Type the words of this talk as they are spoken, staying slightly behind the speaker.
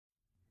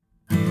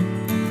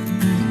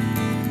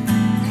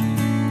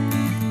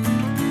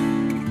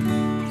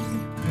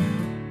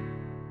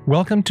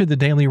Welcome to the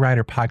Daily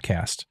Writer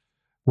Podcast,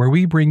 where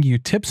we bring you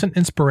tips and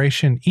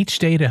inspiration each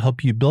day to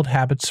help you build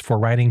habits for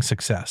writing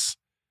success.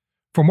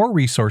 For more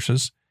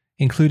resources,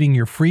 including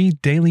your free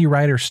Daily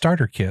Writer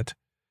Starter Kit,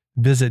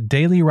 visit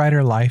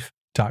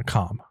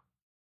dailywriterlife.com.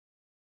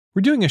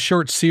 We're doing a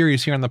short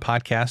series here on the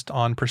podcast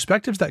on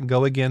perspectives that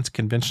go against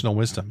conventional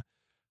wisdom.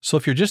 So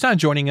if you're just now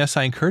joining us,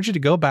 I encourage you to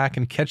go back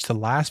and catch the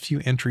last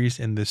few entries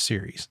in this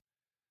series.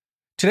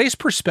 Today's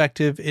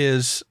perspective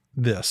is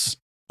this: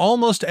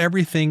 almost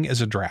everything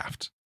is a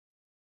draft.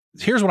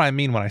 Here's what I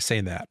mean when I say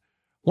that.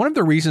 One of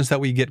the reasons that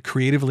we get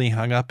creatively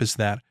hung up is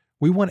that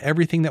we want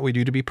everything that we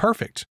do to be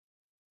perfect.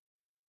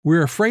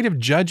 We're afraid of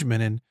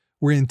judgment and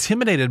we're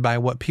intimidated by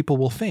what people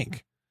will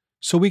think.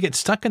 So we get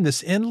stuck in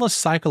this endless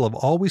cycle of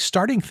always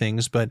starting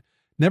things, but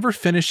never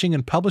finishing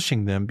and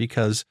publishing them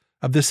because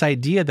of this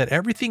idea that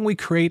everything we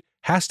create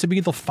has to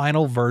be the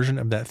final version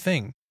of that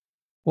thing.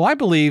 Well, I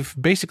believe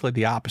basically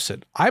the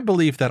opposite. I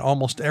believe that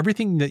almost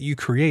everything that you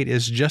create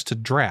is just a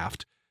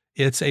draft.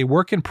 It's a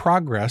work in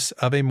progress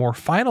of a more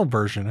final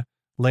version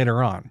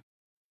later on.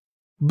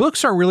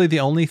 Books are really the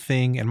only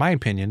thing, in my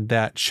opinion,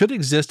 that should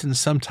exist in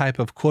some type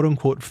of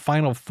quote-unquote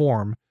final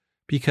form,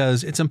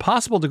 because it's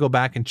impossible to go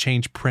back and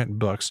change print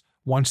books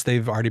once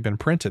they've already been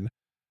printed.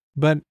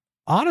 But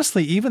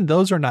honestly, even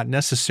those are not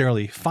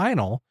necessarily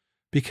final,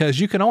 because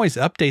you can always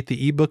update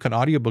the ebook and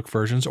audiobook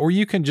versions, or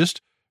you can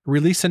just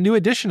release a new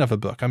edition of a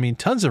book. I mean,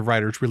 tons of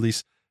writers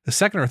release a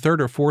second or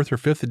third or fourth or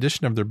fifth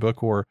edition of their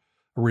book, or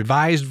a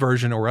revised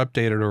version or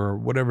updated, or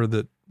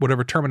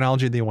whatever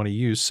terminology they want to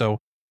use. So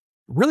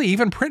really,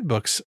 even print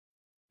books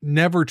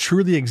never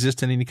truly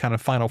exist in any kind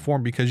of final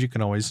form because you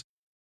can always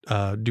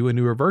do a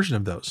newer version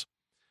of those.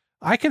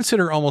 I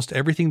consider almost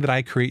everything that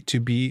I create to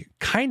be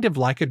kind of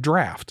like a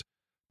draft.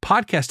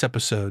 Podcast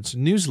episodes,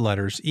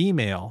 newsletters,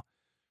 email,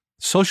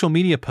 social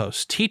media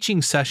posts,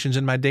 teaching sessions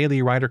in my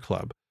daily writer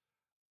club.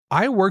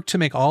 I work to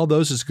make all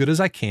those as good as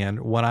I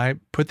can when I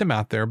put them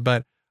out there,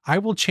 but I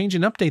will change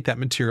and update that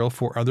material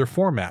for other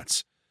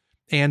formats.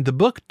 And the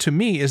book, to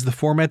me, is the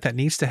format that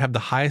needs to have the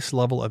highest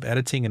level of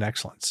editing and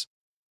excellence.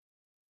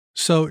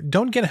 So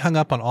don't get hung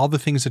up on all the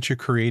things that you're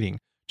creating.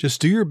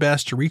 Just do your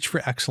best to reach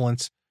for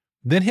excellence,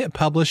 then hit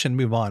publish and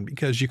move on,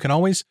 because you can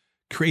always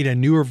create a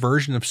newer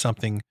version of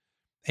something.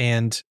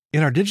 And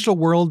in our digital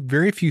world,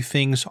 very few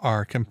things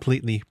are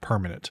completely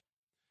permanent.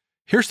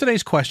 Here's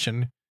today's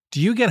question. Do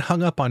you get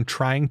hung up on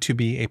trying to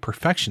be a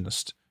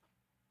perfectionist?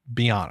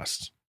 Be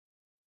honest.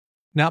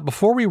 Now,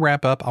 before we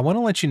wrap up, I want to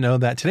let you know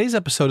that today's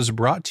episode is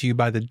brought to you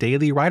by the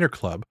Daily Writer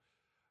Club.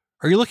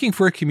 Are you looking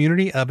for a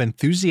community of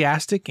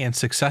enthusiastic and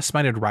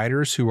success-minded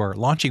writers who are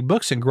launching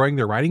books and growing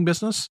their writing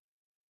business?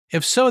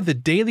 If so, the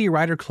Daily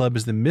Writer Club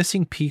is the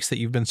missing piece that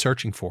you've been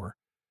searching for.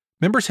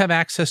 Members have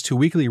access to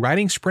weekly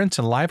writing sprints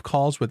and live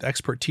calls with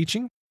expert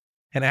teaching,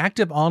 an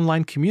active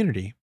online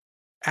community,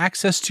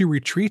 access to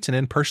retreats and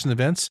in-person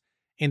events,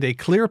 and a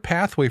clear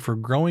pathway for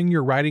growing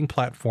your writing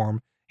platform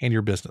and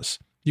your business.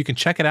 You can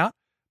check it out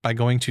by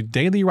going to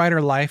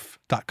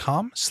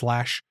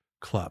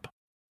dailywriterlife.com/club.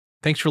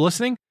 Thanks for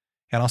listening,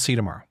 and I'll see you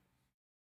tomorrow.